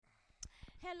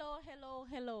Hello, hello,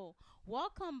 hello.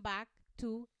 Welcome back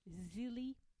to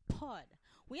Zilly Pod.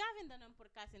 We haven't done a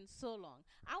podcast in so long.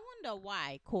 I wonder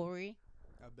why, Corey.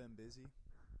 I've been busy.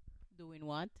 Doing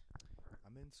what?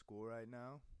 I'm in school right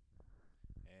now,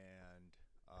 and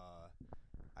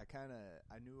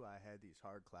I knew I had these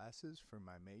hard classes for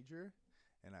my major,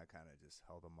 and I kind of just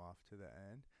held them off to the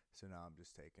end. So now I'm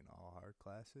just taking all hard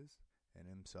classes, and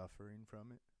am suffering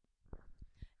from it.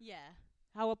 Yeah,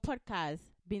 our podcast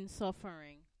been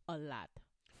suffering a lot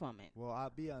from it. Well, I'll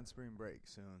be on spring break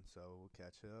soon, so we'll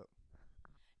catch up.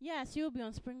 Yes, you'll be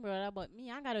on Spring Brother, but me,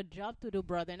 I got a job to do,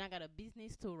 brother, and I got a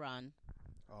business to run.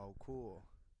 Oh, cool.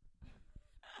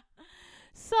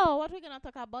 So, what we're gonna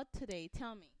talk about today?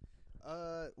 Tell me.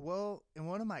 Well, in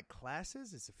one of my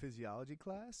classes, it's a physiology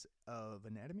class of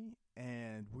anatomy,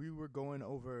 and we were going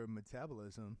over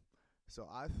metabolism. So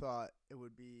I thought it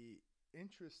would be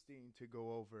interesting to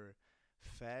go over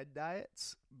fad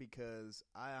diets because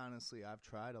I've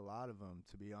tried a lot of them,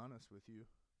 to be honest with you.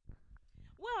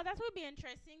 Well, that would be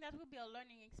interesting. That would be a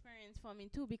learning experience for me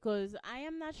too, because I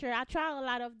am not sure. I try a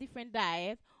lot of different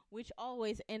diets, which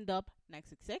always end up not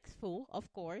successful,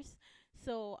 of course.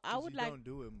 So I Because would you like don't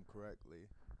do them correctly.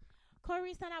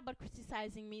 Corey. It's not about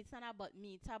criticizing me. It's not about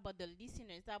me. It's about the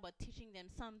listeners. It's about teaching them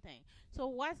something. So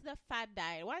what's the fat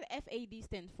diet? What FAD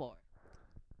stands for?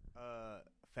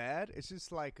 Fad, it's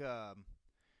just like,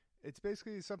 it's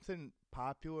basically something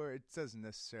popular. It doesn't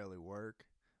necessarily work,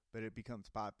 but it becomes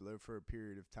popular for a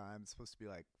period of time. It's supposed to be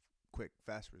like quick,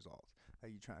 fast results.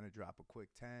 Like you trying to drop a quick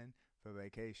 10 for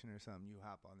vacation or something, you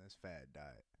hop on this fad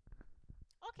diet.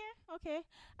 Okay, okay,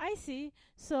 I see.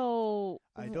 So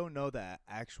I don't know the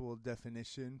actual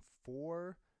definition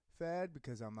for fad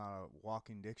because I'm not a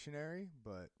walking dictionary,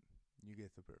 but you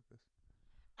get the purpose.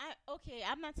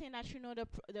 I'm not saying that you know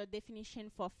the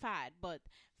definition for fad, but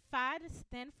fad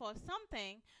stand for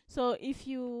something. So if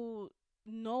you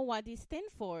know what it stand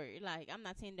for, like I'm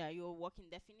not saying that you're working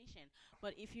definition,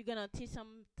 but if you're gonna teach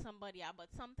somebody about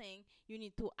something, you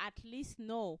need to at least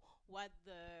know what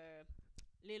the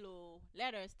little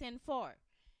letters stand for.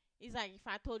 It's like if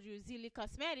I told you Zilly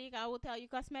Cosmetic, I will tell you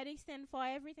cosmetic stand for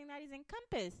everything that is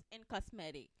encompassed in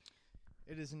cosmetic.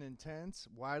 It is an intense,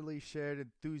 widely shared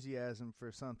enthusiasm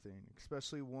for something,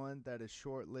 especially one that is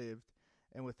short lived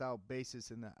and without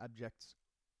basis in the object's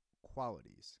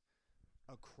qualities.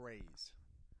 A craze.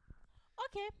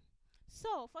 Okay,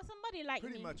 so for somebody like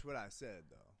Pretty me, much what I said,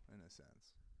 though, in a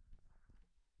sense.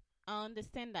 I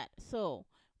understand that. So,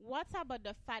 what's about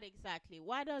the fat exactly?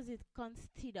 What does it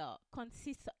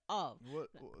consist of?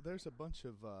 There's a bunch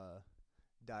of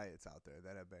diets out there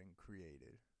that have been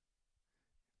created.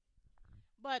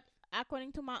 But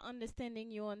according to my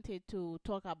understanding, you wanted to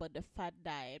talk about the fat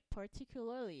diet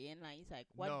particularly, and like it's like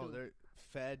what No, do? there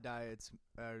fad diets.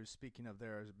 Speaking of,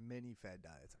 there are many fad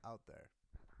diets out there.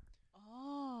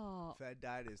 Oh, Fad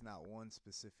diet is not one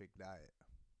specific diet.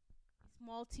 it's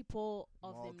multiple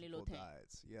of them little Multiple things.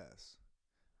 diets, yes.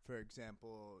 For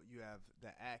example, you have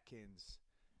the Atkins,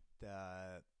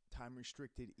 the time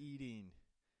restricted eating,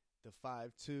 the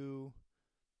 5-2,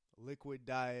 liquid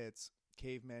diets,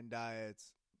 caveman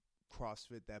diets,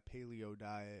 CrossFit, that paleo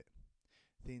diet,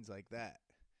 things like that.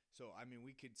 So, I mean,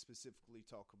 we could specifically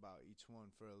talk about each one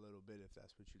for a little bit if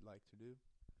that's what you'd like to do.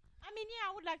 I mean,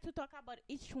 yeah, I would like to talk about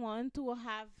each one to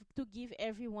have to give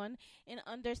everyone an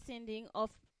understanding of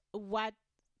what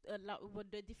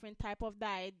what the different type of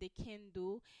diet they can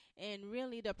do, and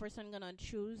really the person gonna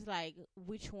choose like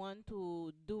which one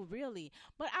to do really.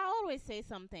 But I always say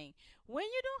something: when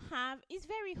you don't have, it's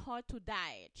very hard to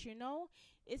diet,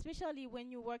 especially when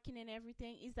you're working and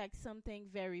everything. It's like something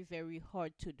very very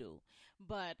hard to do.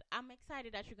 But I'm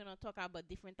excited that you're gonna talk about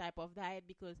different type of diet,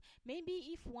 because maybe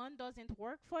if one doesn't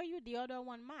work for you, the other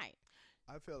one might.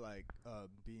 I feel like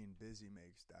being busy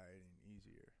makes dieting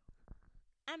easier.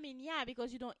 I mean, yeah,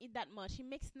 because you don't eat that much. It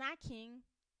makes snacking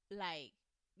like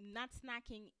not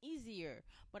snacking easier,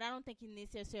 but I don't think it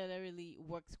necessarily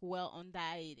works well on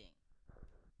dieting.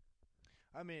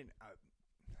 I mean,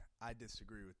 I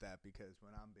disagree with that because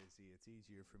when I'm busy, it's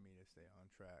easier for me to stay on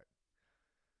track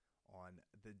on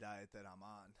the diet that I'm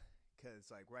on.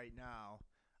 Because, like, right now,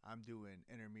 I'm doing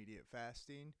intermediate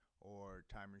fasting or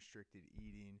time restricted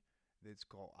eating. It's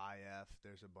called IF.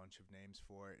 There's a bunch of names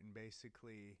for it. And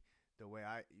basically, the way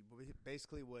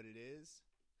basically what it is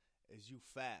you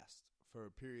fast for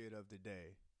a period of the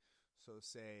day. So,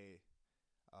 say,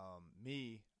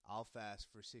 I'll fast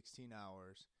for 16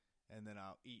 hours and then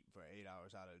I'll eat for 8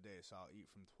 hours out of the day. So, I'll eat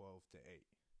from 12 to 8.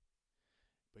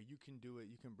 But you can do it.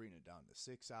 You can bring it down to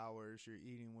 6 hours. Your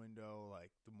eating window,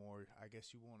 like the more I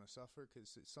guess you want to suffer,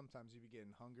 because sometimes you be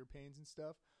getting hunger pains and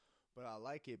stuff. But I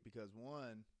like it because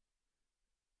one,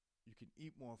 you can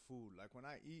eat more food. Like when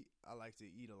I eat, I like to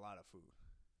eat a lot of food.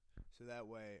 So that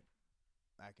way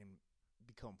I can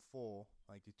become full.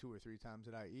 Like the two or three times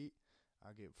that I eat,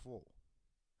 I get full.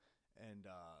 And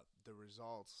the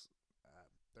results,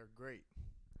 they're great.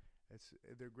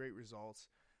 They're great results.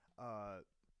 Uh,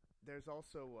 there's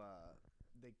also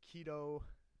the keto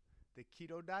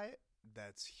diet.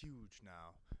 That's huge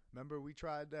now. Remember we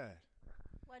tried that?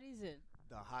 What is it?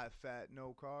 The high fat,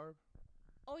 no carb.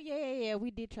 Oh yeah.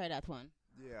 We did try that one.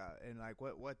 Yeah, and like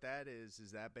what that is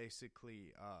that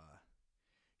basically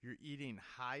you're eating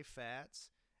high fats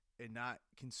and not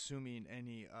consuming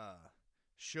any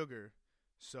sugar.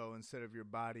 So instead of your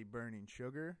body burning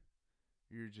sugar,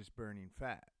 you're just burning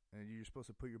fat, and you're supposed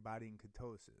to put your body in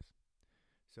ketosis.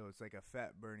 So it's like a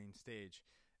fat burning stage.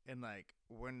 And like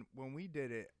when we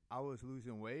did it, I was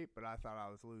losing weight, but I thought I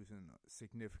was losing a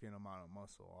significant amount of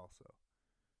muscle also.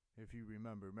 If you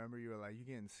remember you were like, you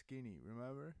getting skinny,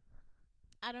 remember?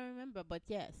 I don't remember, but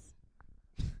yes.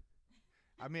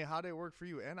 I mean, how did it work for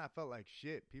you? And I felt like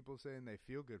shit. People saying they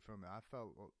feel good from it. I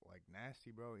felt like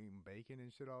nasty, bro, eating bacon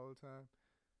and shit all the time.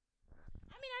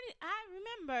 I mean, I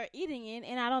remember eating it,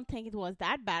 and I don't think it was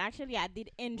that bad. Actually, I did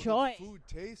Well, enjoy. the food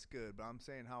tastes good, but I'm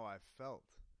saying how I felt.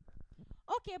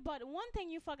 Okay, but one thing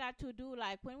you forgot to do,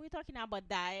 like when we're talking about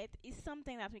diet, is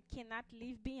something that we cannot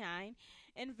leave behind,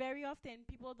 and very often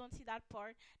people don't see that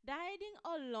part. Dieting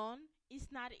alone is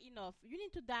not enough. You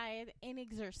need to diet and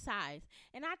exercise,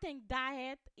 and I think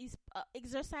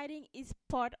exercising is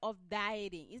part of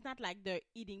dieting. It's not like the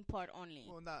eating part only.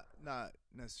 Well, not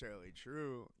necessarily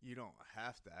true. You don't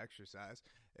have to exercise.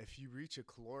 If you reach a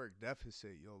caloric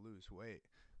deficit, you'll lose weight.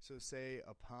 So say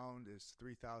a pound is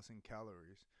 3,000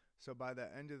 calories. So by the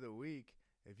end of the week,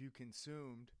 if you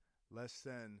consumed less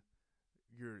than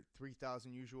your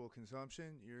 3,000 usual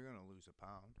consumption, you're going to lose a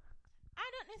pound. I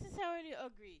don't necessarily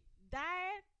agree.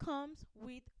 Diet comes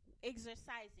with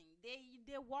exercising.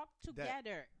 They work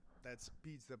together. That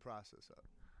speeds the process up.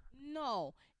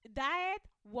 No, diet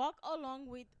work along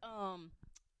with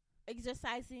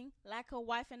exercising like a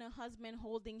wife and a husband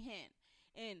holding hand.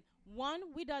 And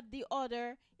one without the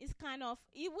other is kind of,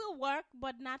 it will work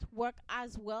but not work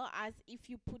as well as if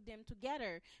you put them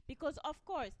together. Because of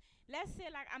course, let's say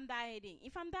like I'm dieting.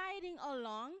 If I'm dieting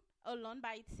alone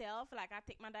by itself, like I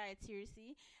take my diet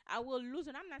seriously, I will lose.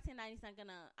 And I'm not saying that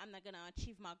I'm not gonna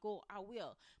achieve my goal. I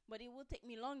will, but it will take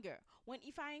me longer. When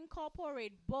if I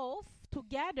incorporate both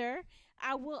together,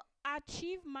 I will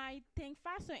achieve my thing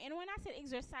faster. And when I say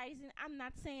exercising, I'm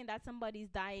not saying that somebody's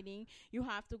dieting, you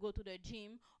have to go to the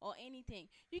gym or anything.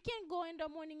 You can go in the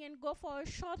morning and go for a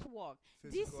short walk.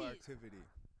 Physical activity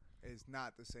is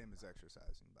not the same as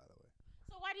exercising, by the way.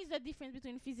 So what is the difference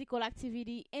between physical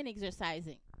activity and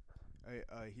exercising?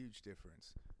 A huge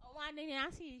difference. Oh, I didn't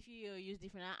ask you if you use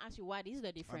different. I asked you what is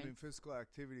the difference. I mean, physical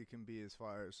activity can be as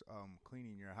far as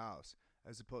cleaning your house,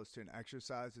 as opposed to an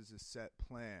exercise is a set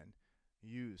plan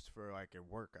used for like a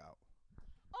workout.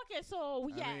 Okay, so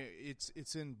yeah, I mean,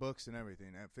 it's in books and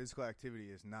everything. Physical activity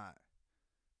is not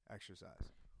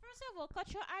exercise. First of all,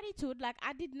 cut your attitude. Like,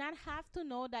 I did not have to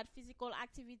know that physical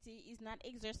activity is not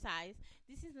exercise.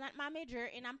 This is not my major,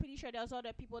 and I'm pretty sure there's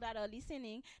other people that are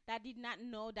listening that did not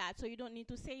know that. So you don't need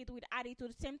to say it with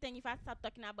attitude. Same thing if I start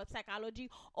talking about psychology.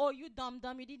 Oh, you dumb,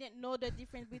 you didn't know the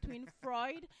difference between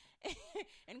Freud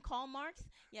and Karl Marx.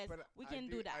 Yes, but we can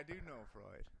do that. I do know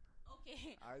Freud.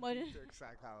 Okay, I do take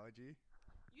psychology.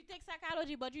 You take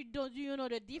psychology, but you don't. Do you know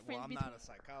the difference? Well, I'm not a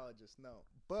psychologist, no.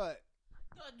 But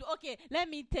okay, let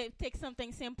me take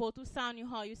something simple to sound you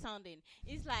how you sounding.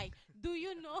 It's like, do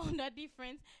you know the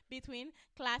difference between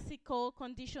classical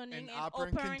conditioning and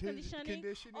operant conditioning?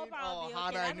 Oh,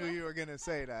 how did I knew you were gonna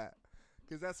say that?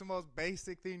 Because that's the most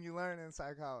basic thing you learn in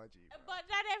psychology. But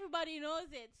not everybody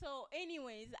knows it. So,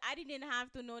 anyways, I didn't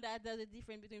have to know that there's a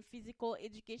difference between physical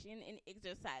education and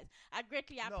exercise. I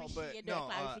greatly appreciate the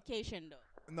clarification,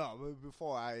 though. No, but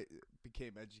before I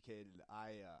became educated,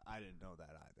 I didn't know that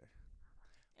either.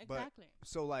 Exactly. But,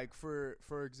 so, like,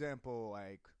 for example,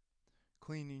 like,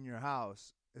 cleaning your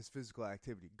house is physical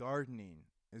activity. Gardening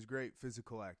is great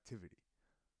physical activity.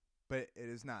 But it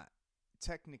is not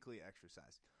technically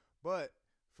exercise. But,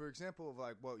 for example, of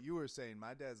like what you were saying,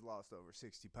 my dad's lost over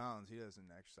 60 pounds. He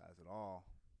doesn't exercise at all.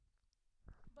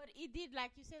 But he did,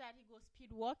 like you said, that he goes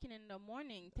speed walking in the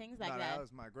morning, things like that. No, that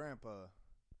was my grandpa.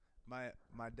 My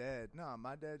dad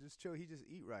just chill. He just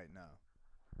eat right now.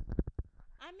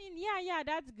 I mean, yeah,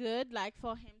 that's good, like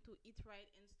for him to eat right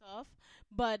and stuff.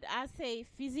 But I say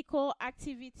physical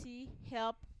activity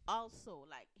helps a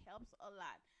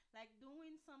lot. like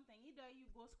doing something. Either you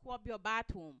go scrub your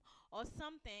bathroom or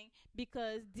something,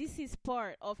 because this is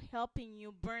part of helping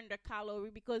you burn the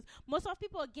calorie. Because most of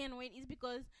people gain weight is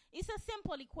because it's a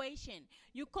simple equation.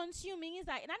 You consuming is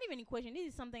like not even equation. This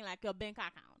is something like your bank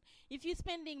account. If you're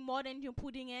spending more than you're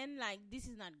putting in, like this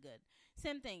is not good.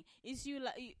 Same thing. Is you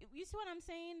like you see what I'm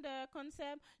saying? The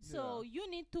concept. So you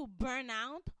need to burn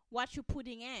out what you're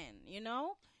putting in. You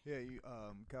know. Yeah, you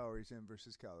calories in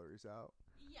versus calories out.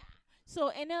 Yeah. So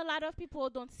and a lot of people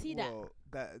don't see that. Well,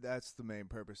 that's the main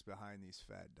purpose behind these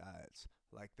fad diets,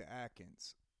 like the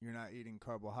Atkins. You're not eating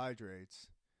carbohydrates,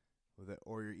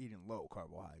 or you're eating low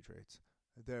carbohydrates.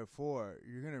 Therefore,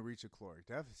 you're gonna reach a caloric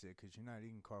deficit because you're not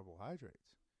eating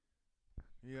carbohydrates.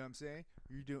 You know what I'm saying?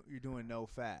 You're doing no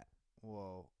fat.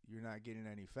 Well, you're not getting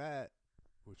any fat,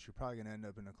 which you're probably gonna end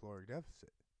up in a caloric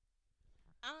deficit.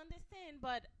 I understand,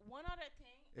 but one other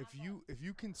thing. If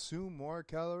you consume more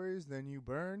calories than you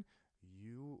burn,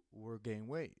 you will gain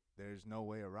weight. There's no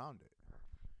way around it.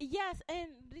 Yes,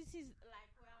 and this is like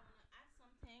where I want to add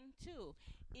something too.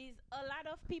 Is a lot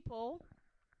of people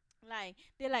like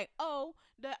they're like, oh,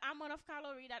 the amount of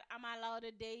calorie that I'm allowed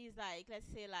a day is like, let's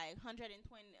say like 120,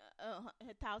 1,020.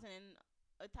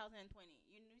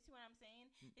 You see what I'm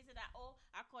saying? They say that, oh,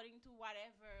 according to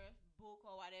whatever book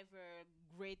or whatever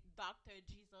great doctor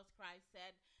Jesus Christ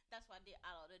said, that's what they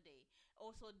allowed a day.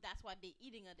 Also, that's what they're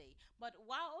eating a day. But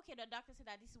while, okay, the doctor said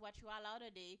that this is what you allowed a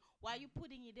day, while you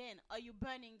putting it in, are you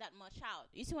burning that much out?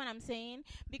 You see what I'm saying?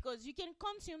 Because you can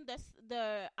consume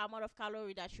the amount of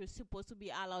calorie that you're supposed to be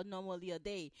allowed normally a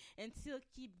day and still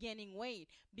keep gaining weight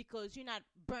because you're not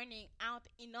burning out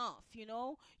enough, you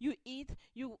know? You eat,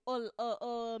 you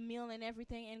a meal and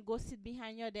everything and go sit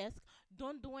behind your desk.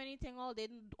 Don't do anything all day.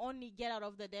 Only get out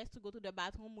of the desk to go to the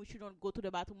bathroom, which you don't go to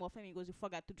the bathroom often because you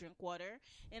forgot to drink water.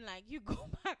 And like you go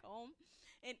back home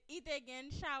and eat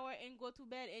again, shower and go to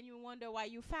bed, and you wonder why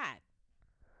you fat.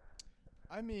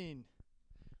 I mean,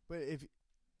 but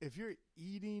if you're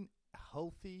eating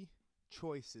healthy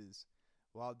choices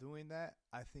while doing that,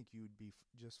 I think you'd be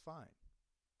just fine.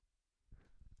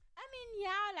 I mean,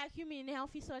 yeah, like you mean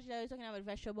healthy such that you're talking about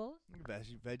vegetables?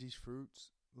 Veggies,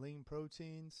 fruits, lean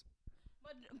proteins.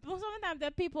 But most of the time,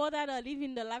 the people that are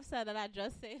living the lifestyle that I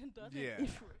just said doesn't eat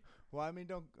fruit. Well,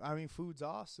 food's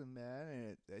awesome,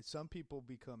 man. And some people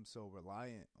become so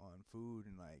reliant on food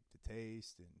and like the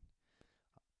taste, and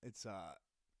it's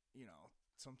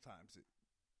sometimes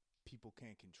people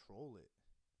can't control it.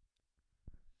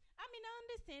 I mean, I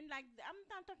understand. Like, I'm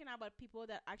not talking about people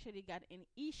that actually got an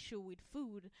issue with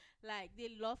food. Like,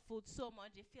 they love food so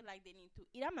much, they feel like they need to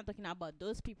eat. I'm not talking about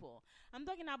those people. I'm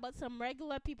talking about some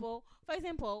regular people. For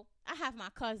example, I have my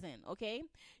cousin, okay?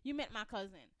 You met my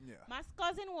cousin. Yeah. My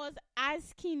cousin was as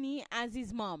skinny as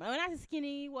his mom. And when I say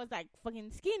skinny, he was like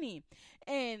fucking skinny.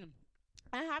 And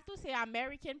I have to say,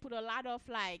 American put a lot of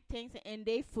like things in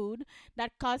their food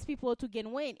that cause people to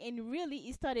gain weight, and really,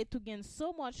 he started to gain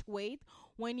so much weight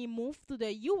when he moved to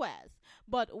the U.S.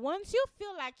 But once you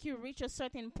feel like you reach a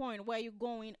certain point where you're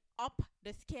going up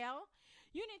the scale,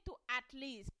 you need to at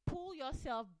least pull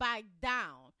yourself back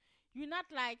down. You're not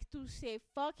like to say,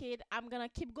 fuck it, I'm gonna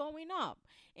keep going up.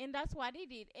 And that's what he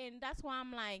did. And that's why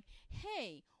I'm like,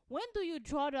 hey, when do you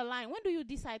draw the line? When do you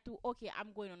decide to, okay,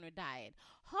 I'm going on a diet?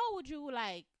 How would you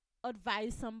like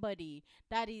advise somebody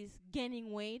that is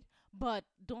gaining weight but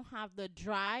don't have the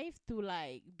drive to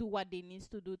like do what they need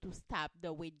to do to stop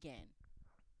the weight gain?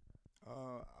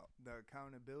 The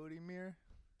accountability mirror.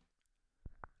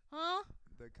 Huh?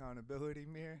 The accountability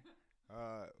mirror.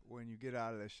 When you get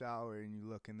out of the shower and you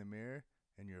look in the mirror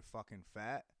and you're fucking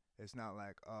fat, it's not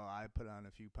like, oh, I put on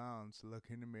a few pounds. Look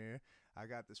in the mirror. I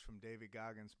got this from David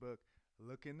Goggins' book.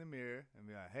 Look in the mirror and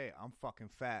be like, hey, I'm fucking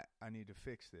fat. I need to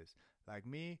fix this. Like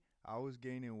me, I was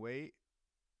gaining weight.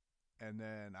 And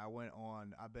then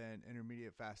I've been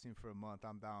intermediate fasting for a month.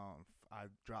 I'm down. I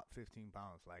dropped 15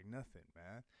 pounds like nothing,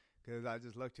 man. Because I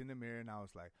just looked in the mirror and I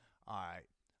was like, all right,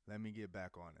 let me get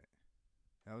back on it.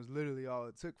 That was literally all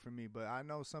it took for me. But I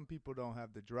know some people don't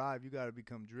have the drive. You got to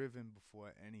become driven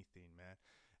before anything, man.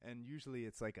 And usually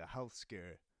it's like a health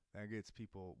scare that gets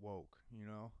people woke, you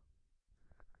know?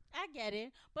 I get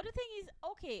it. But the thing is,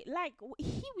 okay, like,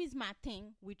 here is my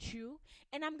thing with you,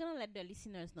 and I'm going to let the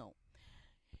listeners know.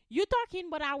 You talking,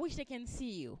 but I wish they can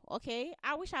see you, okay?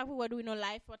 I wish we were doing a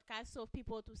live podcast so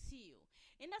people to see you.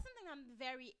 And that's something I'm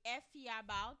very effy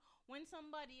about when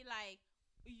somebody, like,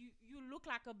 you look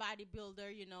like a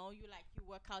bodybuilder, you know, you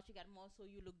work out, you got muscle,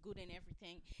 you look good and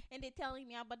everything, and they telling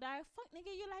me about that, fuck nigga,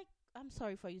 you like I'm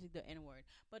sorry for using the N word,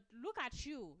 but look at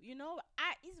you. You know,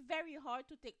 it's very hard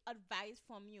to take advice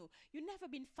from you. You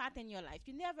never been fat in your life.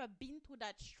 You never been through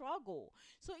that struggle.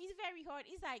 So it's very hard.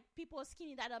 It's like people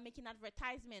skinny that are making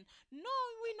advertisement. No,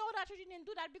 we know that you didn't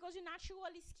do that because you're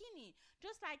naturally skinny.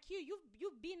 Just like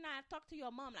you've been talk to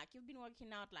your mom, like you've been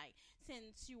working out like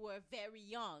since you were very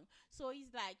young. So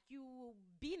it's like you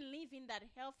been living that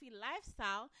healthy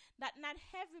lifestyle that not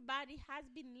everybody has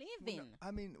been Well, no, living.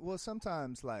 I mean, well,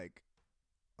 sometimes like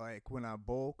when I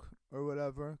bulk or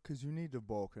whatever, because you need to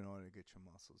bulk in order to get your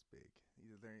muscles big.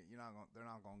 Either they're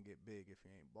not gonna get big if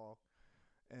you ain't bulk.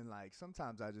 And like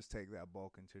sometimes I just take that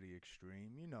bulk into the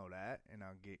extreme, you know that, and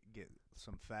I'll get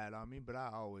some fat on me, but I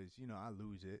always, I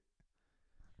lose it.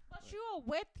 But Like, you're a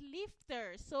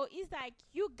weightlifter, so it's like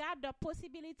you got the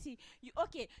possibility.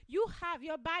 You have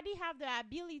your body have the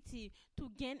ability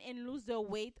to gain and lose the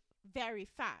weight very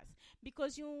fast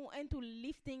because you into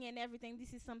lifting and everything.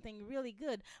 This is something really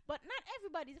good, but not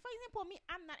everybody. For example, me,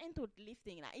 I'm not into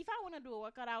lifting. Like if I want to do a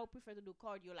workout, I would prefer to do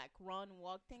cardio, like run,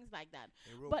 walk, things like that.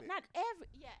 But aerobic. not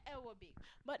aerobic.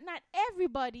 But not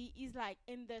everybody is like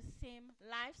in the same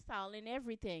lifestyle and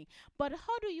everything. But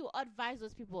how do you advise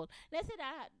those people? Let's say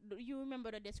that you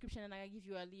remember the description that I give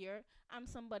you earlier. I'm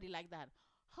somebody like that.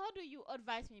 How do you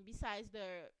advise me besides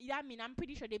I mean, I'm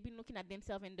pretty sure they've been looking at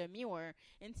themselves in the mirror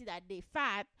and see that they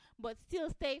fat, but still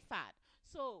stay fat.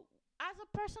 So, as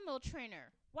a personal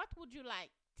trainer, what would you like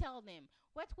tell them?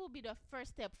 What will be the first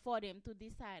step for them to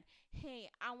decide, hey,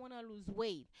 I want to lose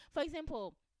weight? For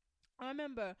example, I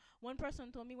remember one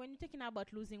person told me when you're thinking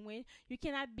about losing weight, you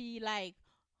cannot be like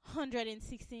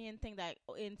 160 and think that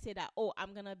and say that, oh,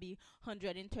 I'm gonna be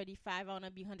 135. I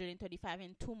wanna be 135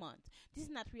 in 2 months. This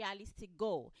is not realistic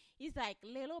goal. It's like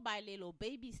little by little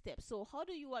baby steps. So how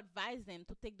do you advise them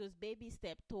to take those baby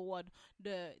steps toward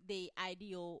the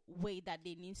ideal weight that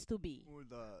they needs to be? Well,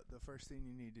 the first thing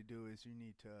you need to do is you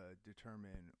need to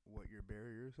determine what your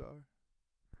barriers are.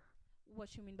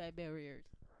 What you mean by barriers?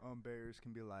 Barriers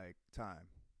can be like time.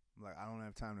 Like I don't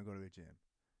have time to go to the gym.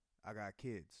 I got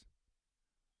kids.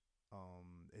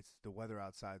 It's the weather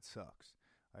outside sucks.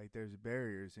 Like there's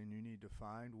barriers, and you need to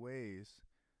find ways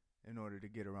in order to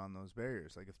get around those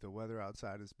barriers. Like if the weather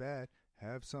outside is bad,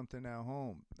 have something at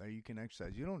home that you can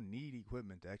exercise. You don't need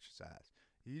equipment to exercise.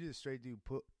 You just straight do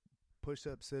push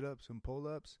ups, sit ups, and pull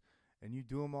ups, and you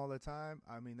do them all the time.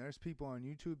 I mean, there's people on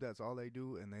YouTube that's all they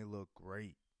do, and they look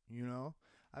great. You know,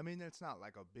 I mean, it's not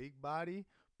like a big body,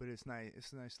 but it's nice.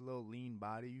 It's a nice little lean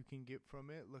body you can get from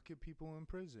it. Look at people in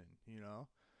prison.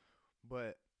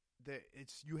 But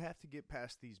it's you have to get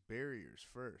past these barriers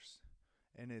first,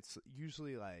 and it's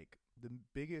usually like the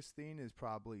biggest thing is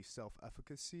probably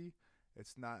self-efficacy.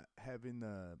 It's not having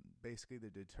the basically the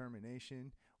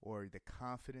determination or the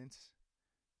confidence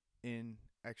in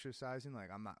exercising.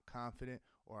 Like I'm not confident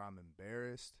or I'm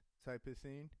embarrassed type of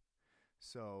thing.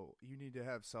 So you need to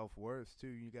have self-worth too.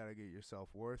 You got to get your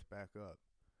self-worth back up.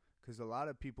 Because a lot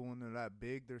of people, when they're that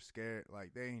big, they're scared.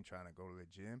 Like, they ain't trying to go to the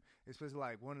gym. Especially,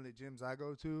 like, one of the gyms I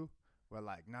go to, where,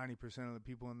 like, 90% of the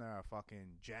people in there are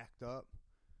fucking jacked up.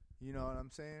 You know what I'm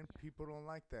saying? People don't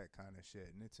like that kind of shit.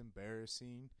 And it's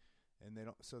embarrassing. And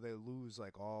so they lose,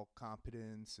 like, all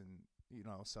confidence and,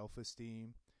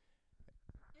 self-esteem.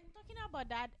 And talking about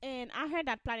that, and I heard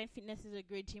that Planet Fitness is a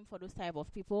great gym for those type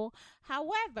of people.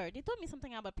 However, they told me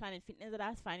something about Planet Fitness that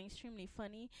I find extremely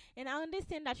funny. And I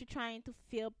understand that you're trying to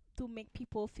make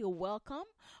people feel welcome,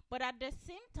 but at the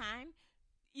same time,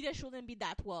 it shouldn't be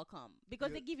that welcome because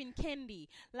Yeah. they're giving candy.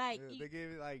 Like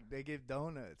Yeah, they give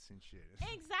donuts and shit.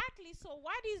 exactly. So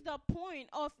what is the point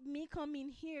of me coming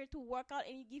here to work out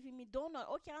and you giving me donut?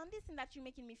 Okay, I understand that you're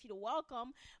making me feel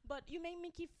welcome, but you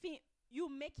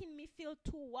making me feel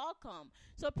too welcome.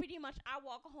 So pretty much I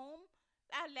walk home.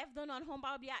 I left donut home.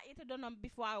 Probably I ate a donut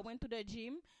before I went to the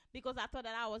gym because I thought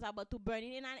that I was about to burn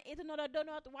it, and I ate another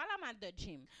donut while I'm at the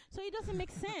gym. So it doesn't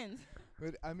make sense.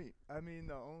 But I mean,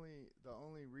 the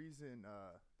only reason,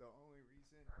 the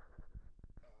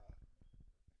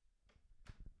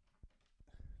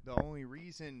only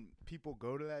reason people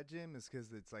go to that gym is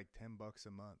because it's like $10 a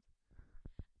month.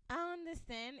 I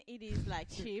understand it is like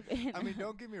cheap. I mean,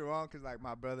 don't get me wrong, because like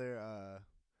my brother,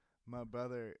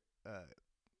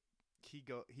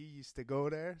 he used to go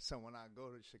there. So when I go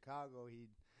to Chicago,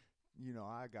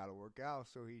 I gotta work out,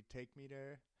 so he'd take me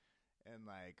there. And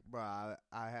like, bro,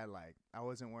 I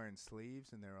wasn't wearing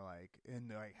sleeves, and they were like, and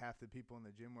like half the people in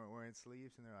the gym weren't wearing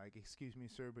sleeves, and they're like, "Excuse me,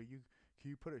 sir, but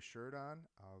can you put a shirt on?"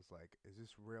 I was like, "Is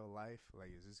this real life? Like,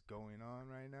 is this going on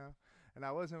right now?" And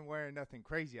I wasn't wearing nothing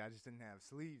crazy. I just didn't have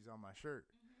sleeves on my shirt.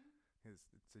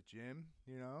 It's a gym,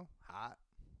 hot.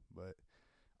 But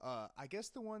I guess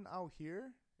the one out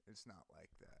here It's not like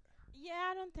that. Yeah,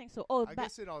 I don't think so. Oh, I but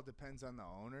guess it all depends on the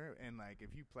owner, and like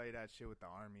if you play that shit with the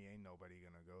army, ain't nobody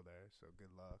gonna go there. So good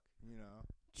luck, you know.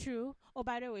 true. Oh,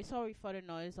 by the way, sorry for the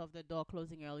noise of the door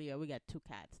closing earlier. We got two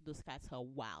cats. Those cats are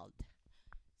wild.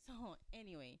 So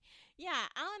anyway, yeah,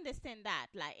 I understand that.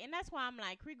 Like, and that's why I'm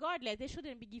like, regardless, they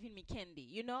shouldn't be giving me candy.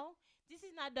 You know, this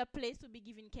is not the place to be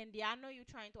giving candy. I know you're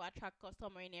trying to attract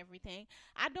customer and everything.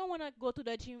 I don't want to go to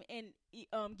the gym and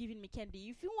giving me candy.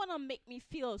 If you want to make me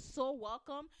feel so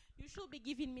welcome, you should be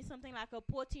giving me something like a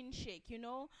protein shake. You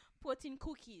know, protein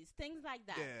cookies, things like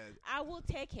that. Yeah, I will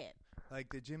take it. like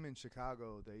the gym in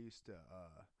Chicago, they used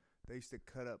to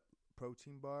cut up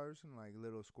protein bars in like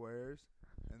little squares,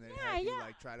 and they Yeah, had you yeah.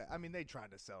 like try to. I mean, they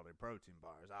tried to sell their protein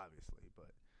bars, obviously,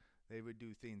 but they would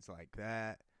do things like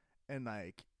that, and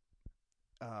like,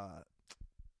 uh,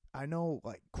 I know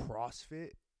like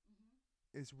CrossFit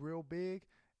is real big,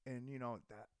 and you know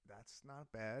that's not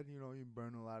bad. You know, you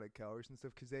burn a lot of calories and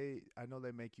stuff because I know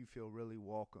they make you feel really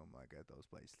welcome like at those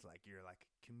places, like you're like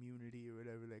a community or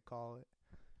whatever they call it.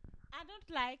 I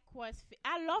don't like CrossFit.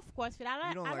 I love CrossFit.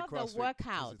 You don't I like love the CrossFit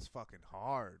workout. it's fucking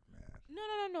hard, man.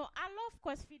 No. I love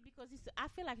CrossFit because I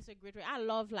feel like it's a great way. I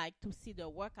love like to see the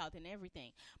workout and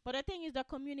everything. But the thing is, the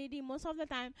community, most of the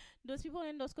time, those people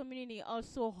in those community are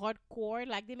so hardcore.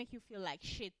 Like they make you feel like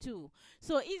shit too.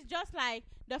 So it's just like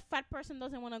the fat person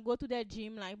doesn't want to go to their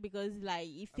gym like because like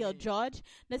he feel mean- judged.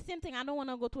 The same thing. I don't want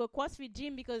to go to a CrossFit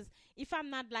gym because if I'm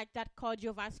not like that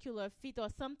cardiovascular fit or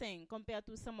something compared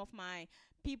to some of my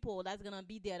people that's gonna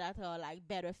be there that are like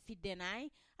better fit than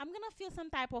I'm gonna feel some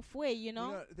type of way, you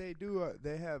know. They do.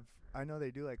 They have. I know they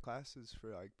do like classes for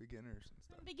like beginners and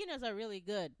stuff. Some beginners are really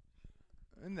good.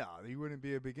 No, you wouldn't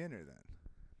be a beginner then.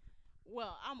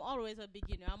 Well, I'm always a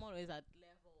beginner. I'm always at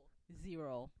level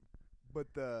 0.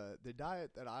 But the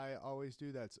diet that I always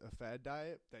do, that's a fad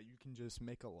diet that you can just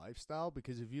make a lifestyle.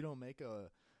 Because if you don't make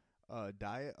a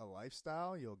diet a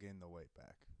lifestyle, you'll gain the weight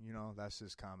back. You know, that's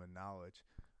just common knowledge.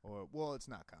 Or well, it's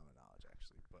not common knowledge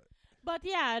actually, but But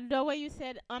yeah, the way you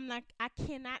said, I'm like, I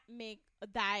cannot make a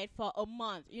diet for a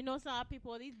month. You know, some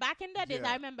people, back in the days,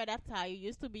 Yeah. I remember that's how you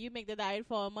used to be. You make the diet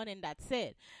for a month and that's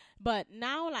it. But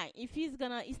now, like, if he's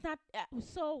gonna, it's not,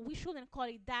 so we shouldn't call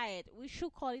it diet. We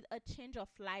should call it a change of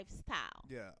lifestyle.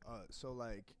 yeah. So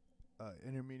like,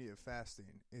 intermediate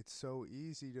fasting, it's so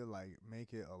easy to like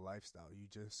make it a lifestyle. You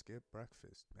just skip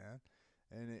breakfast, man,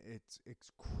 and it's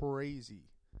crazy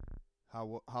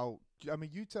how I mean,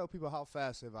 you tell people how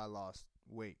fast have I lost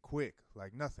weight quick,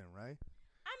 like nothing, right?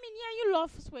 I mean, yeah, you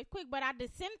love sweat quick, but at the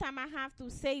same time, I have to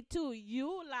say too,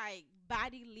 you like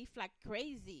body lift like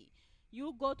crazy.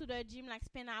 You go to the gym like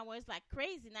spend hours like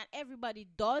crazy. Not everybody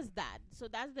does that, so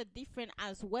that's the difference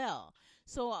as well.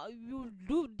 So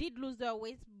did lose the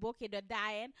weight, okay, the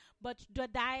diet, but the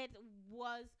diet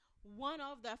was one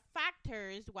of the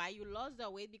factors why you lost the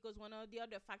weight because one of the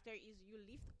other factor is you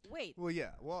lift weight. Well,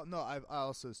 yeah. Well, no, I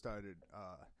also started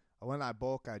when I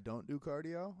bulk, I don't do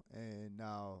cardio, and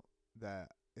now that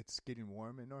it's getting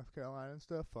warm in North Carolina and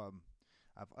stuff,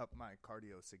 I've upped my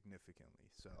cardio significantly.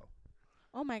 So,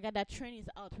 Oh my god, that train is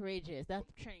outrageous. That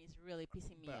train is really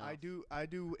pissing me but off. I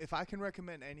do. If I can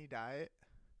recommend any diet,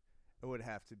 it would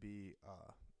have to be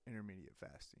intermediate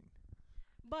fasting.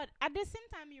 But at the same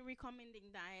time, you're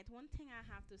recommending diet. One thing I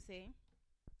have to say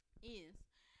is,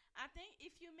 I think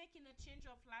if you're making a change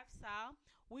of lifestyle,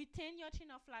 within your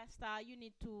change of lifestyle, you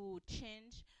need to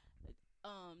change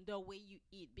the way you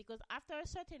eat because after a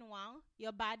certain while,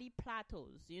 your body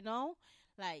plateaus. You know,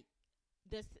 like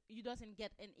this, you doesn't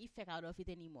get an effect out of it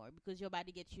anymore because your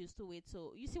body gets used to it.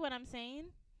 So you see what I'm saying?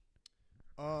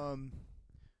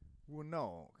 Well,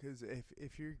 no, because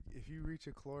if you reach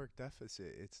a caloric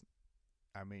deficit,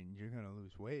 I mean, you're gonna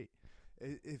lose weight.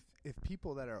 If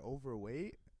people that are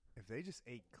overweight, if they just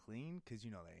ate clean, because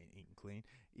you know they ain't eating clean,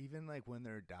 even like when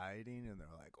they're dieting and they're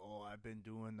like, oh, I've been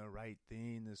doing the right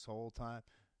thing this whole time,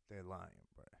 they're lying,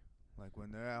 bro. Like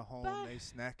when they're at home, But they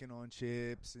snacking on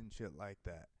chips and shit like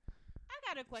that. I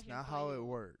got a It's question. not for how you. it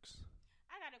works.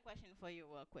 I got a question for you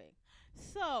real quick.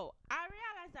 So, I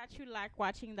realized that you like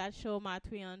watching that show, My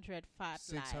 300 Fat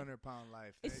Life. 600-pound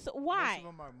life. It's Most why? of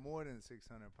them are more than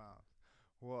 600 pounds.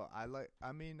 Well, I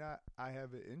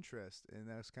have an interest in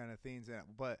those kind of things,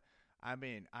 but I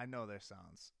mean, I know there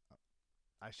sounds.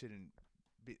 I shouldn't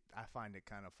be. I find it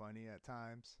kind of funny at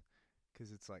times,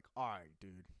 because it's like, all right,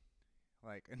 dude,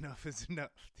 like enough is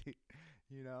enough, dude,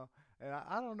 you know. And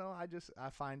I don't know. I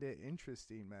find it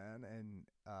interesting, man, and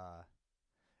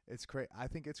it's I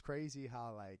think it's crazy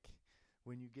how like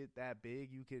when you get that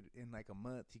big, you could in like a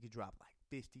month you could drop like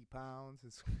 50 pounds.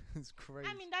 It's crazy.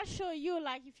 I mean, that show you,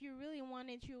 like, if you really want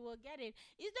it, you will get it.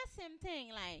 It's the same thing.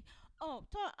 Like, Oh,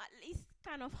 at least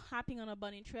kind of hopping on a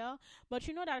bunny trail. But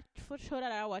you know that for show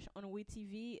that I watch on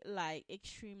WeTV, like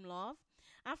Extreme Love,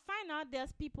 I find out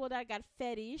there's people that got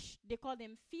fetish. They call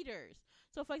them feeders.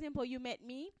 So, for example, you met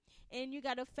me and you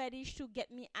got a fetish to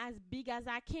get me as big as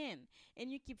I can, and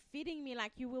you keep feeding me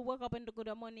like you will wake up in the good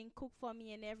morning, cook for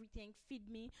me and everything, feed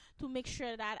me to make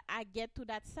sure that I get to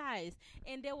that size.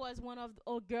 And there was one of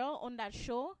a girl on that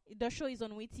show. The show is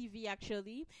on WeTV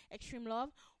actually, Extreme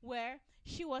Love, where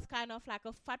she was kind of like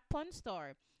a fat porn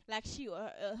star. Like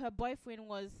her boyfriend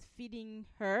was feeding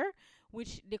her,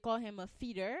 which they call him a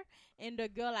feeder, and the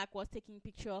girl like was taking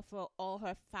picture of all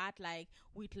her fat, like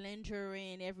with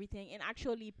lingerie and everything. And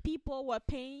actually, people were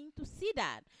paying to see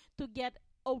that, to get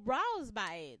aroused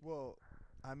by it. Well,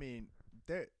 I mean,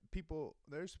 there's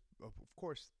of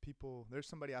course people. There's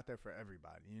somebody out there for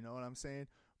everybody. You know what I'm saying?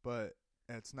 But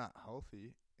it's not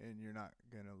healthy, and you're not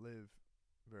gonna live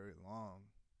very long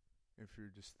if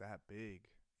you're just that big.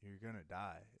 You're gonna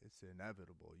die. It's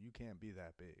inevitable. You can't be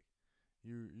that big.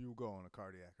 You go on a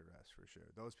cardiac arrest for sure.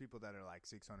 Those people that are like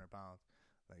 600 pounds,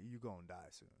 like you gonna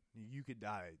die soon. You could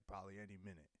die probably any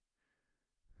minute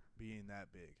being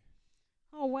that big.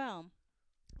 Oh well.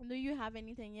 Do you have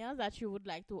anything else that you would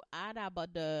like to add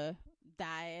about the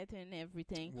diet and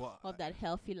everything Well, of that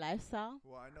healthy lifestyle?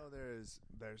 well, I know there's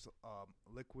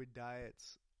liquid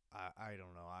diets. I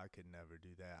don't know. I could never do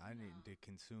that. I need to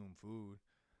consume food.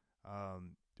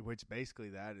 Which basically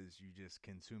that is you just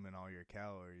consuming all your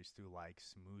calories through like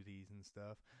smoothies and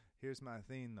stuff. Here's my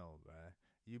thing though, bruh.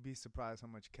 You'd be surprised how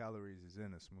much calories is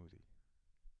in a smoothie.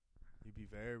 You'd be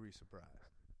very surprised.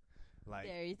 Like,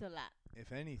 There is a lot.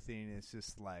 if anything, it's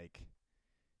just like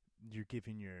you're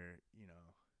giving your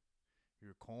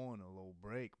colon a little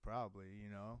break, probably.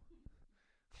 I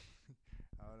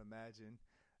would imagine.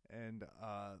 And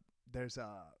there's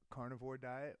a carnivore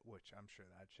diet, which I'm sure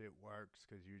that shit works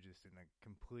because you're just in a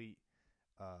complete,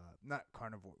 not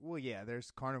carnivore. Well, yeah,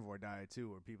 there's carnivore diet too,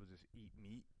 where people just eat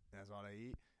meat. That's all they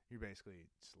eat. You're basically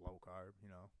just low carb.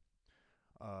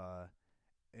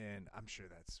 And I'm sure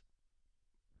that's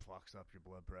fucks up your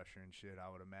blood pressure and shit. I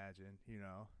would imagine.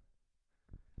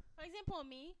 For example,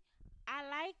 me, I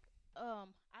like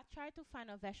I try to find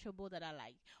a vegetable that I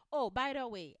like. Oh, by the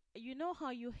way, you know how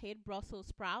you hate Brussels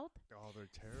sprout Oh, they're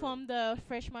terrible. from the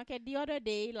fresh market the other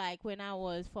day? Like when I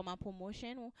was for my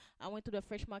promotion, I went to the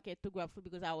fresh market to grab food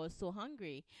because I was so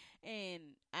hungry, and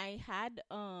I had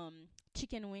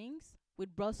chicken wings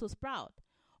with Brussels sprout.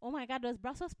 Oh my God, those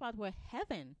Brussels sprouts were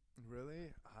heaven.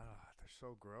 Really? They're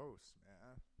so gross,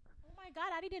 man. Oh my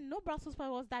God, I didn't know Brussels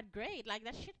sprout was that great. Like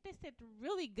that shit tasted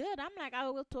really good. I'm like, I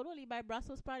will totally buy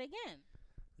Brussels sprout again.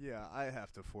 Yeah, I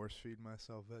have to force feed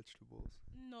myself vegetables.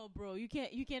 No, bro, you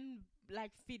can't. You can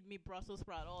like feed me Brussels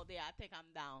sprout all day. I think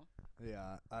I'm down.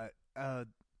 Yeah,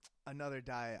 another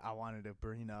diet I wanted to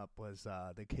bring up was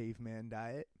the caveman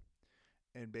diet,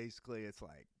 and basically it's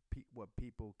like what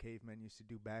cavemen used to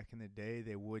do back in the day.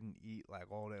 They wouldn't eat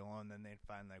like all day long, then they'd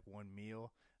find like one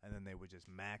meal, and then they would just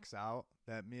max out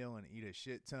that meal and eat a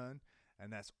shit ton,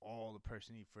 and that's all the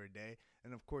person eat for a day.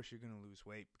 And of course, you're gonna lose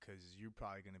weight because you're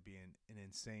probably gonna be in an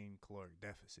insane caloric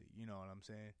deficit. You know what I'm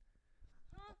saying?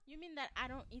 Huh? You mean that I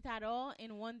don't eat at all,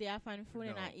 and one day I find food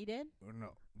and No. I eat it?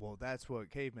 No. Well, that's what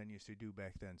cavemen used to do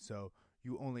back then. So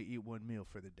you only eat one meal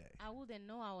for the day. I wouldn't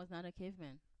know I was not a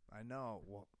caveman. I know.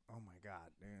 Well, oh my God,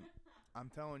 dude. I'm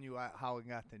telling you how it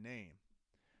got the name.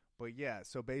 But yeah,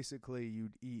 so basically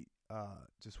you'd eat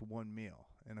just one meal.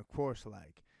 And of course,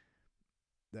 like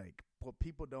what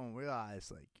people don't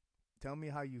realize, like, tell me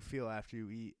how you feel after you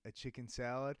eat a chicken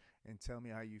salad and tell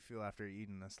me how you feel after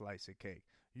eating a slice of cake.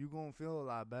 You gonna feel a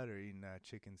lot better eating that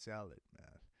chicken salad,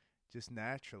 man. Just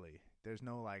naturally. There's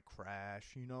no like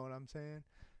crash, you know what I'm saying?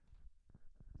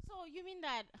 So you mean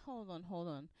that? Hold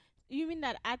on. You mean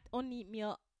that I only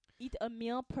eat a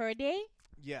meal per day?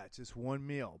 Yeah, just one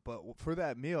meal. But for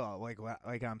that meal,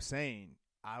 like I'm saying,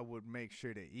 I would make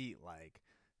sure to eat like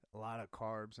a lot of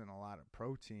carbs and a lot of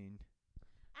protein.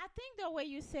 I think the way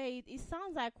you say it, it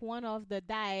sounds like one of the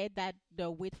diet that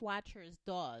the Weight Watchers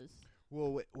does.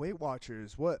 Well, Weight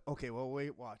Watchers, what? Okay, well,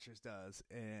 Weight Watchers does,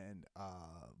 and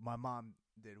my mom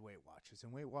did Weight Watchers,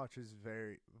 and Weight Watchers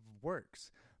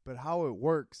works. But how it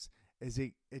works is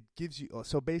it gives you.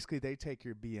 So basically, they take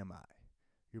your BMI,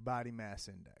 your body mass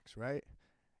index, right?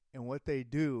 And what they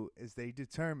do is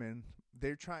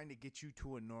they're trying to get you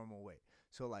to a normal weight.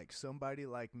 So like somebody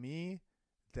like me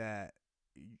that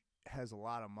has a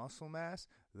lot of muscle mass,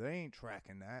 they ain't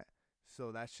tracking that.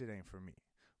 So that shit ain't for me.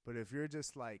 But if you're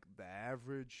just like the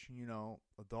average,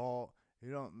 adult,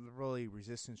 you don't really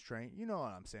resistance train, you know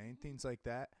what I'm saying, things like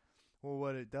that. Well,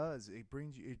 what it does, it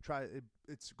brings you.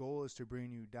 Its goal is to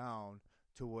bring you down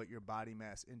to what your body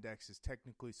mass index is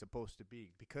technically supposed to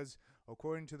be. Because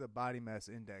according to the body mass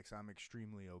index, I'm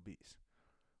extremely obese.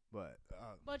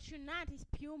 But you're not. It's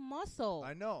pure muscle.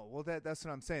 I know. Well, that's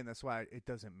what I'm saying. That's why it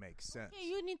doesn't make sense. Okay,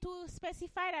 you need to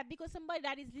specify that because somebody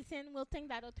that is listening will think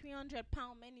that a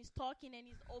 300-pound man is talking and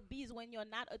is obese when you're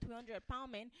not a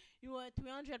 300-pound man. You are a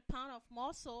 300 pound of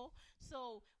muscle.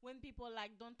 So when people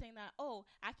like don't think that, oh,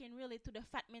 I can relate to the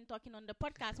fat man talking on the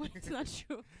podcast when it's not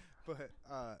true. But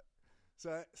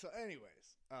so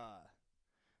anyways,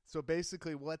 so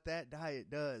basically what that diet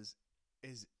does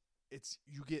is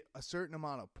you get a certain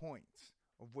amount of points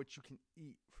of what you can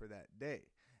eat for that day.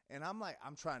 And I'm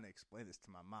trying to explain this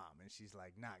to my mom, and she's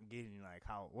like not getting like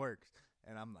how it works.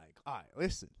 And I'm like, all right,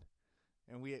 listen.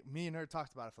 And me and her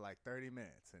talked about it for like 30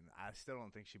 minutes, and I still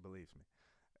don't think she believes me.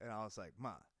 And I was like,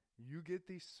 Ma, you get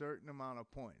these certain amount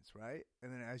of points, right?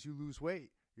 And then as you lose weight,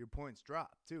 your points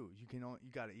drop too. You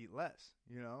got to eat less,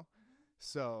 you know?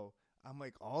 So I'm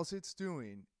like, all it's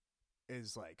doing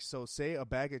is like, so say a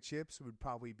bag of chips would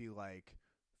probably be like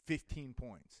 15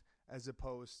 points, as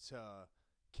opposed to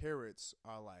carrots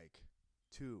are like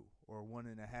 2 or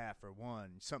 1.5 or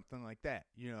 1, something like that,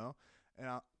 you know? And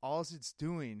all it's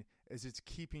doing is it's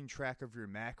keeping track of your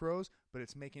macros, but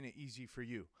it's making it easy for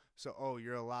you. So,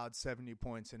 you're allowed 70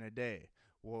 points in a day.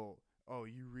 Well,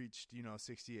 you reached,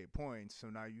 68 points, so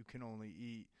now you can only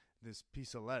eat this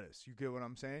piece of lettuce. You get what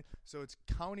I'm saying? So it's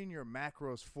counting your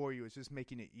macros for you. It's just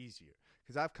making it easier.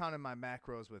 Because I've counted my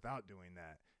macros without doing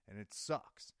that, and it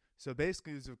sucks. So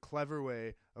basically, it's a clever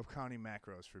way of counting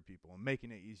macros for people and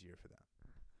making it easier for them.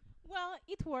 Well,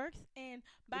 it works. And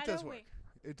by the way,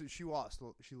 she lost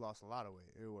a lot of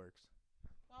weight. It works.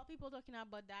 While people talking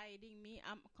about dieting,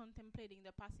 I'm contemplating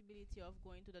the possibility of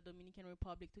going to the Dominican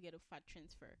Republic to get a fat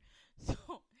transfer. So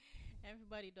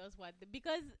everybody does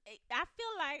because I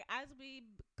feel like as we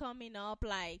coming up,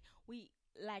 like we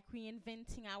like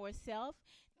reinventing ourselves,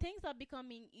 things are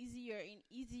becoming easier and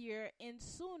easier, and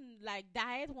soon like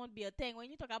diet won't be a thing. When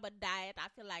you talk about diet, I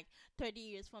feel like 30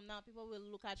 years from now, people will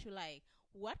look at you like,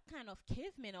 what kind of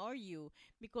caveman are you?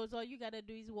 Because all you gotta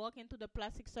do is walk into the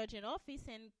plastic surgeon office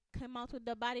and come out with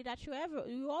the body that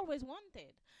you always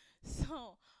wanted.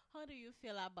 So how do you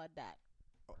feel about that?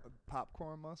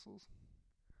 Popcorn muscles?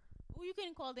 Well, you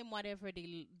can call them whatever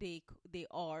they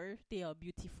are. They are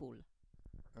beautiful.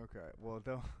 Okay, well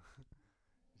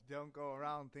don't go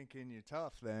around thinking you're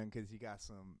tough then, because you got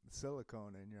some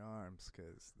silicone in your arms,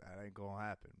 because that ain't gonna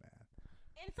happen, man.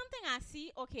 And something I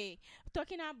see, okay,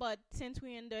 talking about since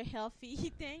we're in the healthy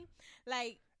thing,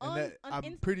 like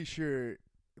I'm pretty sure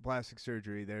plastic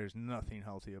surgery, there's nothing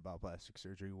healthy about plastic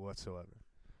surgery whatsoever.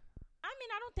 I mean,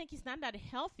 I don't think it's not that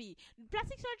healthy.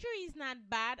 Plastic surgery is not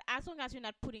bad as long as you're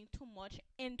not putting too much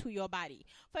into your body.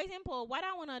 For example, what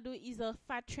I want to do is a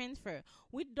fat transfer,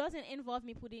 which doesn't involve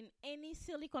me putting any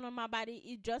silicone on my body.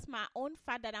 It's just my own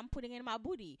fat that I'm putting in my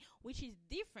booty, which is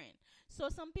different. So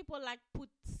some people like put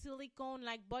silicone,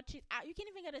 like butt cheeks. You can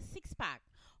even get a 6-pack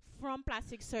from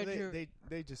plastic surgery. Well,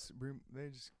 they just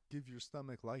give your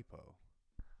stomach lipo.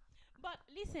 But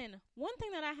listen, one thing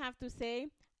that I have to say,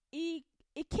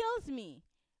 it kills me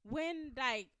when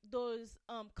like those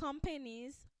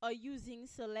companies are using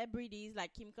celebrities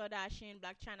like Kim Kardashian,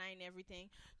 Black China, and everything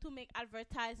to make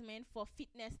advertisement for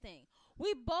fitness thing.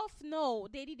 We both know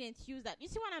they didn't use that. You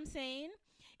see what I'm saying?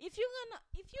 If you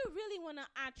really wanna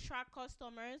attract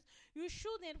customers, you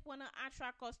shouldn't wanna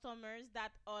attract customers that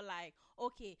are like,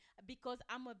 okay, because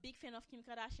I'm a big fan of Kim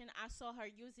Kardashian, I saw her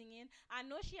using it. I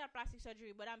know she had plastic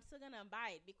surgery, but I'm still gonna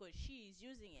buy it because she is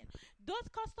using it. Those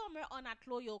customers are not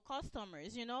loyal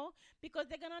customers, because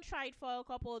they're gonna try it for a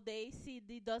couple of days, see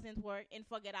it doesn't work, and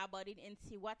forget about it and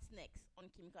see what's next on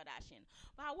Kim Kardashian.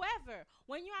 But however,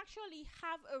 when you actually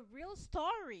have a real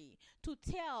story to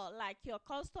tell like your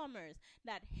customers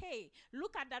that, hey,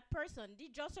 look at that person,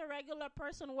 did just a regular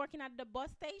person working at the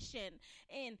bus station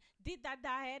and did that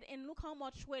diet, and look how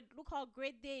much weight, look how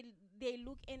great they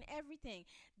look and everything.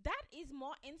 That is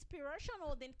more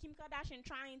inspirational than Kim Kardashian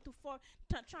trying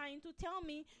to tell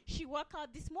me she worked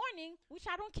out this morning, which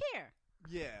I don't care.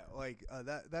 Yeah, like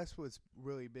that's what's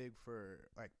really big for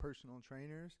like personal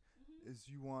trainers. Mm-hmm. Is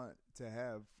you want to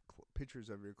have pictures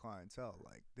of your clientele,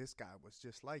 like this guy was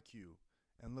just like you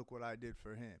and look what I did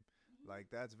for him. Mm-hmm. Like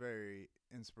that's very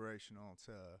inspirational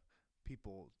to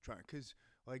people trying, because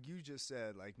like you just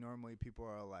said, like normally people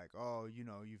are like, oh,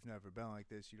 you've never been like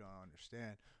this, you don't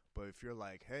understand. But if you're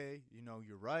like, hey,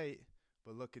 you're right,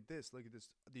 but look at this,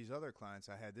 these other clients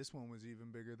I had, this one was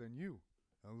even bigger than you,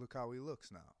 and look how he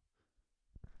looks now.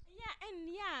 Yeah, and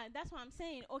yeah, that's what I'm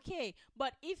saying. Okay,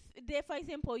 but if they, for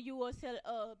example, you will sell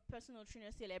a personal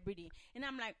trainer celebrity, and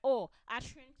I'm like, oh, I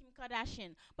trained Kim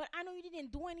Kardashian, but I know you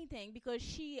didn't do anything because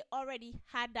she already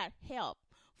had that help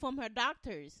from her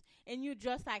doctors, and you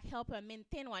just like help her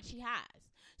maintain what she has.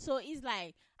 So it's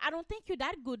like, I don't think you're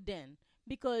that good then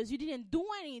because you didn't do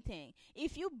anything.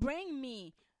 If you bring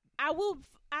me, I will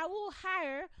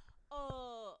hire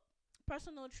a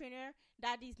personal trainer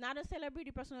that is not a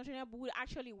celebrity personal trainer but will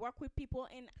actually work with people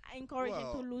and encourage them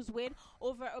to Well, lose weight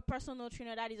over a personal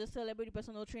trainer that is a celebrity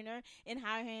personal trainer and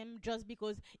hire him just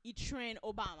because he trained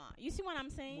Obama. You see what I'm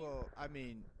saying? well, I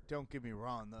mean, don't get me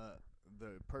wrong.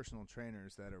 The personal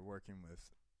trainers that are working with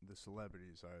the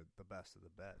celebrities are the best of the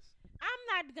best. I'm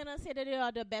not gonna say that they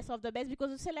are the best of the best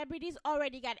because the celebrities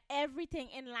already got everything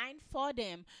in line for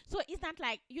them. So it's not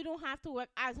like you don't have to work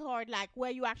as hard, like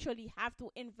where you actually have to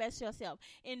invest yourself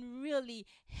in really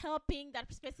helping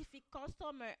that specific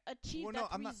customer achieve Well, no, that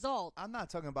I'm not. result. I'm not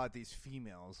talking about these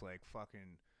females like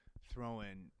fucking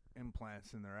throwing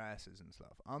implants in their asses and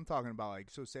stuff. I'm talking about like,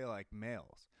 so say like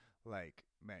males, like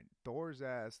man, Thor's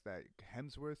ass, that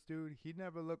Hemsworth dude. He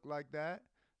never looked like that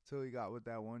till he got with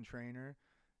that one trainer.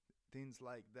 Things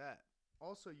like that.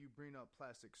 Also, you bring up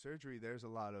plastic surgery. There's a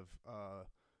lot of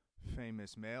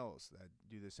famous males that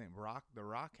do the same. The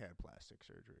Rock had plastic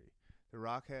surgery. The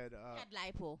Rock had Had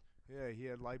lipo. yeah, he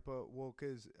had lipo. Well,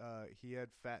 cause he had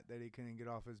fat that he couldn't get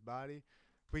off his body.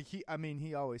 But I mean,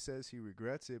 he always says he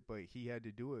regrets it, but he had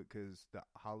to do it because the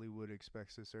Hollywood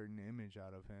expects a certain image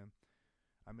out of him.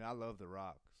 I mean, I love The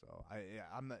Rock, so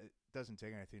I'm not. It doesn't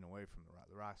take anything away from The Rock.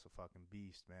 The Rock's a fucking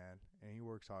beast, man, and he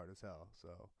works hard as hell.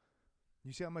 So,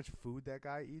 you see how much food that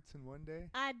guy eats in one day?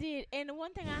 I did. And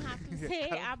one thing I have to Yeah, say I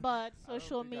don't- about I don't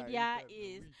social think I eat media that in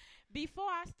a is week. before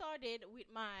I started with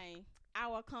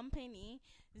our company,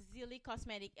 Zilly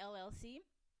Cosmetic LLC,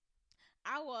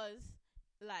 I was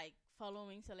like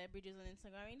following celebrities on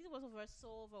Instagram, and it was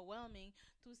so overwhelming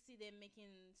to see them making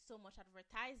so much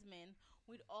advertisement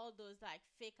with all those like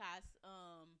fake ass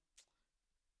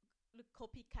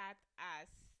copycat ass,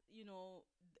 you know,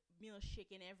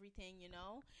 milkshake and everything, you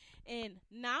know. And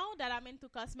now that I'm into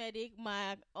cosmetic,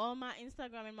 my all my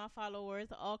Instagram and my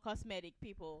followers are all cosmetic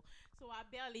people, so I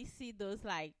barely see those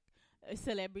like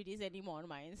celebrities anymore on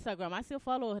my Instagram. I still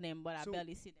follow them, but I So,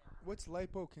 barely see them. what's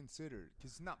lipo considered? Because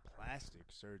it's not plastic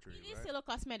surgery, It is right? still a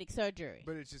cosmetic surgery.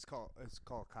 But it's called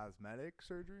cosmetic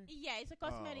surgery. Yeah, it's a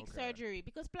cosmetic okay. surgery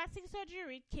because plastic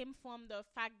surgery came from the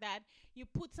fact that you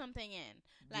put something in,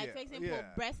 like Yeah, for example,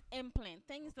 yeah. breast implant,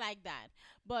 things like that.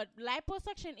 But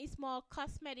liposuction is more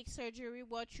cosmetic surgery,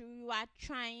 what you are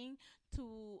trying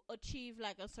to achieve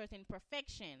like a certain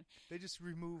perfection. They just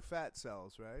remove fat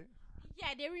cells, right?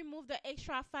 Yeah, they remove the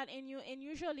extra fat in you, and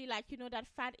usually, like you know, that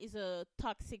fat is a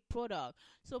toxic product.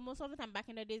 So most of the time, back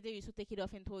in the days, they used to take it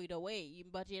off and throw it away.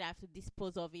 But you have to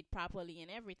dispose of it properly and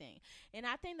everything. And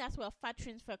I think that's where fat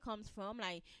transfer comes from.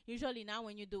 Like usually now,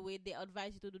 when you do it, they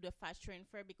advise you to do the fat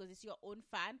transfer because it's your own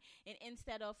fat, and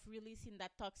instead of releasing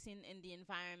that toxin in the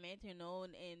environment, you know,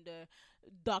 and the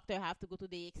doctor have to go to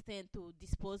the extent to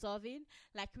dispose of it,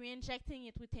 like re-injecting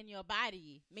it within your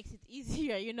body makes it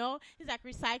easier. You know, it's like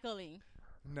recycling.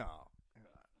 No,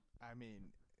 I mean,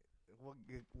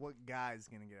 what guy's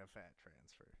gonna get a fat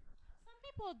transfer? Some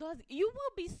people does. You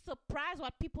will be surprised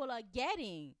what people are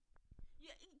getting.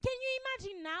 Can you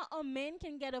imagine now a man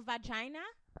can get a vagina?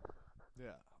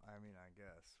 Yeah, I mean, I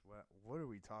guess. What are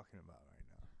we talking about right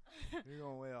now? You're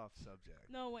going way off subject.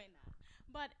 No way not.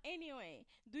 But anyway,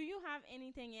 do you have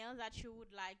anything else that you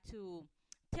would like to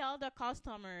tell the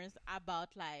customers about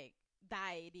like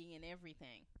dieting and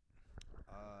everything?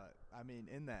 I mean,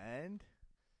 in the end,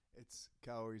 it's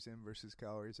calories in versus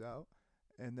calories out,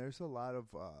 and there's a lot of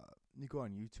you go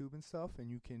on YouTube and stuff, and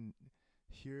you can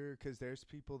hear because there's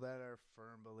people that are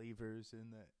firm believers in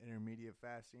the intermediate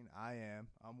fasting.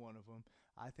 I'm one of them.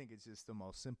 I think it's just the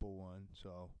most simple one.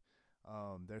 So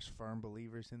there's firm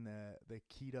believers in the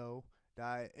keto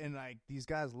diet, and like these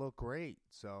guys look great.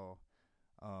 So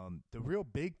the real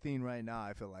big thing right now,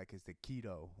 I feel like, is the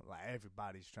keto. Like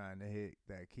everybody's trying to hit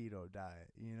that keto diet,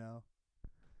 you know.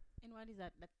 And what is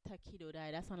that? That taquito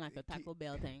diet? That sounds like a Taco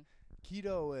Bell thing.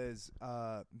 Keto is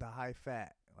the high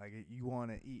fat. Like you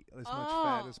want to eat as much Oh.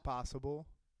 fat as possible,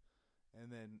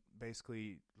 and then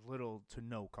basically little to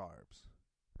no carbs.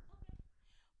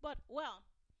 But well,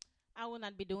 I will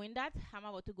not be doing that. I'm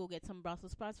about to go get some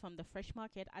Brussels sprouts from the fresh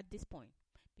market at this point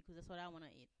because that's what I want to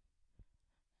eat.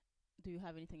 Do you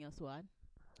have anything else to add?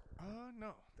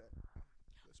 No.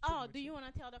 Oh, do you want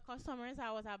to tell the customers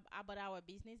about our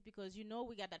business? Because you know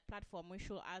we got that platform. We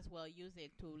should as well use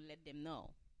it to let them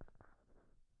know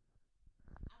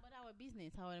about our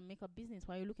business, our makeup business.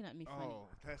 Why are you looking at me funny? Oh,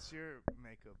 that's your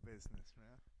makeup business,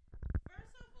 man.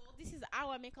 First of all, this is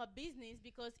our makeup business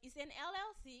because it's an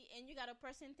LLC and you got a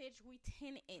percentage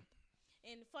within it.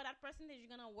 And for that percentage, you're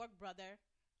gonna work, brother.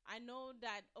 I know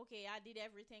that. Okay, I did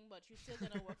everything, but you're still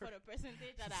gonna work for the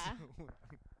percentage that I.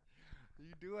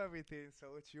 You do everything,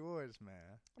 so it's yours,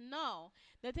 man. No,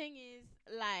 the thing is,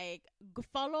 like,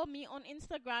 follow me on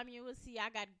Instagram. You will see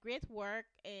I got great work.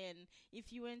 And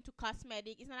if you into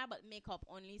cosmetic, it's not about makeup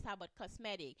only. It's about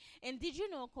cosmetic. And did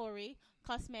you know, Corey,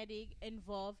 cosmetic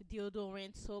involve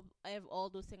deodorant, soap, all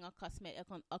those things are cosmetic,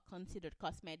 are considered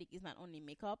cosmetic. It's not only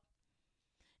makeup.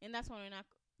 And that's why we're not.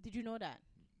 Did you know that?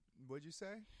 What'd you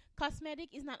say?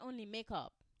 Cosmetic is not only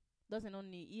makeup. Doesn't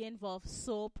only it involves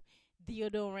soap,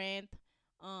 deodorant,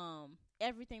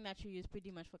 everything that you use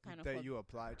pretty much for kind of That you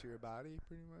apply to your body,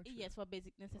 pretty much. yes, for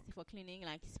basic necessity for cleaning.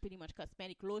 Like it's pretty much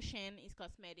cosmetic. Lotion is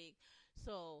cosmetic.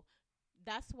 So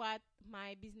that's what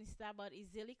my business is about. Is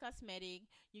Zilly Cosmetic.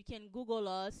 You can Google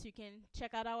us. You can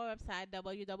check out our website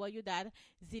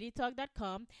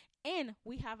www.zillytalk.com, and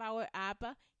we have our app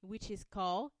which is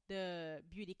called the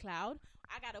Beauty Cloud.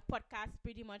 I got a podcast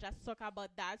pretty much I talk about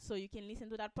that, so you can listen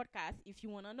to that podcast if you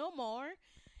wanna know more.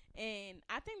 And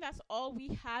I think that's all we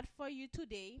had for you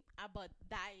today about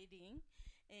dieting.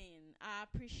 And I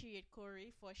appreciate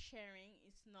Corey for sharing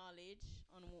his knowledge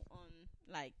on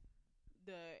like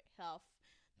the health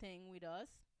thing with us.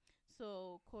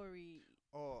 So Corey,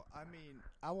 Oh, I mean,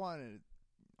 I want to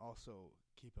also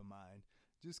keep in mind,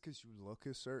 just because you look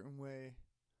a certain way,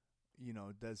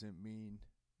 doesn't mean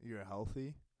you're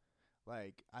healthy.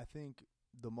 Like, I think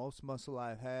the most muscle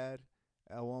I've had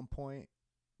at one point,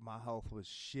 my health was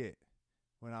shit.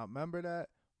 When I remember that,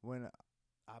 when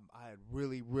I had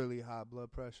really, really high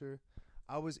blood pressure,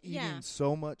 I was eating yeah,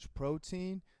 so much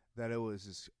protein that it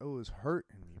was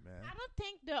hurting me, man. I don't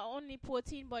think the only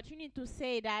protein, but you need to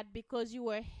say that because you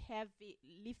were heavy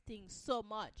lifting so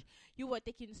much, you were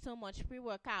taking so much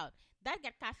pre-workout that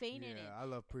got caffeine in it. Yeah, I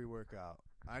love pre-workout.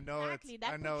 I know Exactly, I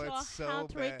that know puts your it's so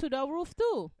heart rate bad. to the roof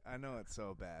too. I know it's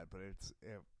so bad, but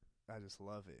I just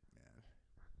love it, man.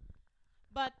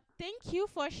 But thank you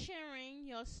for sharing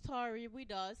your story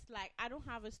with us. Like I don't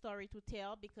have a story to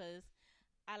tell because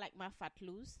I like my fat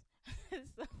loose.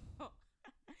 So,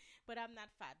 but I'm not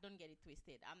fat. Don't get it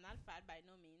twisted. I'm not fat by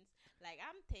no means. Like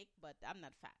I'm thick, but I'm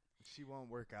not fat. She won't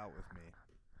work out with me.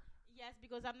 Yes,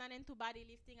 because I'm not into body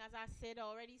lifting. As I said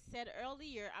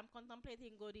earlier, I'm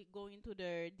contemplating going to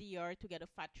the DR to get a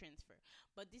fat transfer.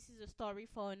 But this is a story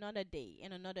for another day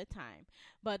and another time.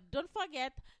 But don't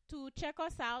forget to check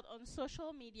us out on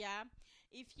social media.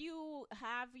 If you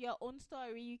have your own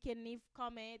story, you can leave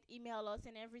comment, email us,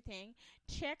 and everything.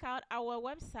 Check out our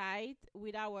website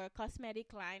with our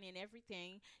cosmetic line and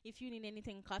everything. If you need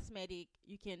anything cosmetic,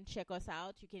 you can check us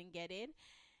out. You can get it.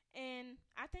 And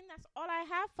I think that's all I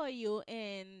have for you.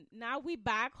 And now we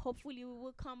back. Hopefully, we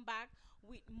will come back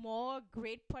with more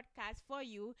great podcasts for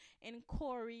you. And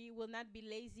Corey will not be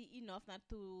lazy enough not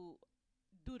to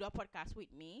do the podcast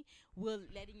with me. Will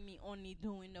letting me only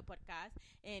doing the podcast.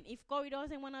 And if Corey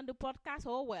doesn't want to do podcast,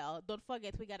 oh well. Don't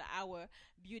forget we got our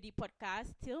beauty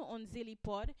podcast still on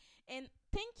Zillipod. And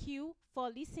thank you for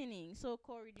listening. So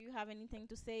Corey, do you have anything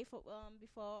to say for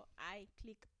before I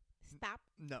click stop?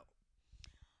 No.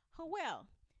 Oh well,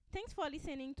 thanks for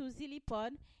listening to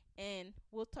Zillipod, and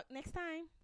we'll talk next time.